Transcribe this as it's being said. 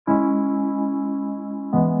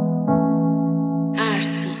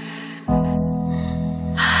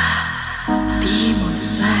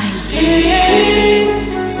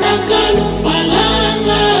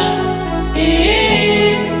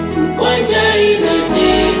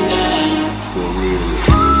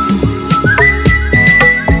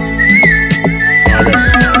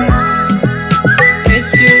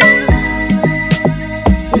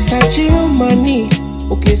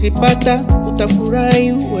ukizipata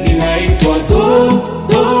utafurahi wewe. Inaitwa do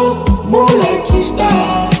more like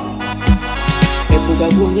star.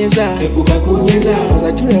 Epuka kunyeza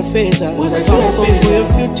waza juu ya fedha, for your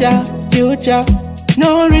future.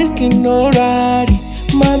 No risking, no riding.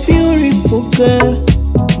 My beautiful girl,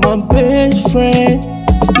 my best friend.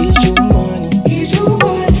 Is you money?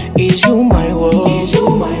 Is you my world?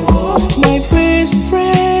 My best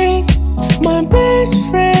friend,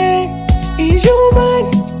 is you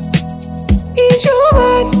money? Is you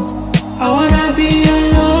money? I wanna be your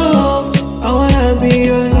love. I wanna be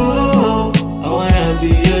your love. I wanna be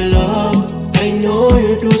your love. I know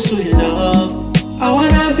you do sweet love. I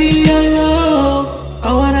wanna be your love.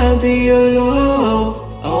 I wanna be your love.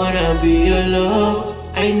 I wanna be your love.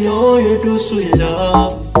 I know you do sweet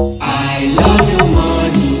love. I love you,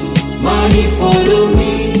 money follow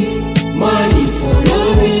me, money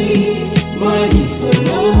follow me, money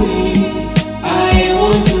follow me. I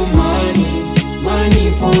want you,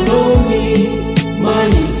 money follow me,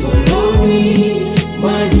 money follow me,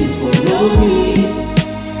 money follow me.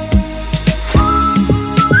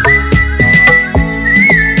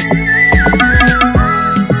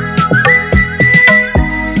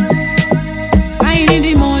 I need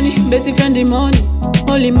the money, best friend the money.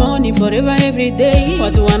 Only money forever every day.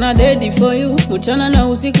 Watu wana dedi for you, mchana na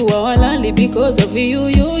usiku hawalali because of you.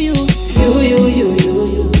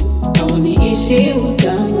 Hauniishi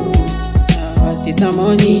utamu. Sister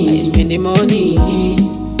money, I spend the money.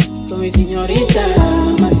 Come signorita,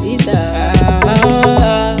 mamacita.